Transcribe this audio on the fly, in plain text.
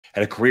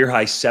Had a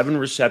career-high 7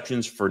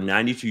 receptions for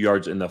 92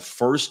 yards in the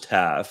first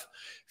half,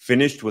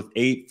 finished with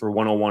 8 for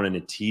 101 and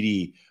a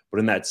TD, but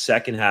in that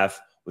second half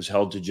was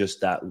held to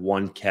just that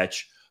 1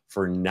 catch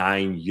for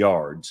 9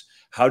 yards.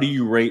 How do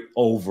you rate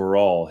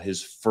overall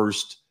his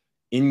first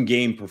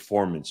in-game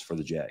performance for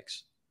the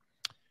Jags?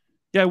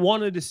 Yeah, I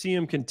wanted to see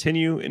him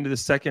continue into the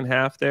second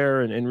half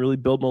there and really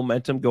build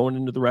momentum going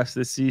into the rest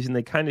of the season.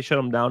 They kind of shut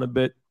him down a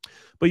bit,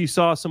 but you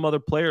saw some other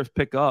players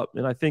pick up,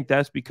 and I think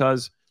that's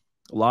because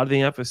a lot of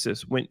the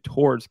emphasis went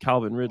towards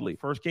Calvin Ridley.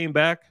 First game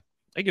back,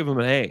 I give him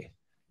an A.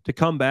 To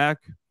come back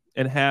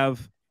and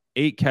have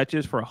 8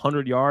 catches for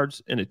 100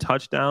 yards and a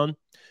touchdown,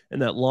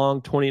 and that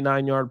long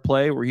 29-yard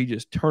play where he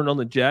just turned on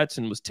the Jets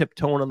and was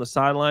tiptoeing on the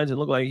sidelines and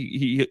looked like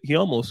he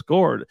almost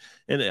scored.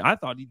 And I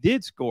thought he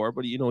did score,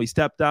 but he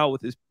stepped out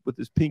with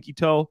his pinky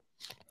toe.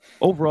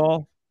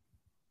 Overall,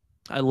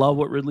 I love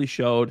what Ridley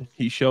showed.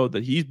 He showed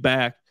that he's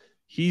back,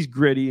 he's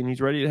gritty, and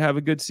he's ready to have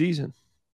a good season.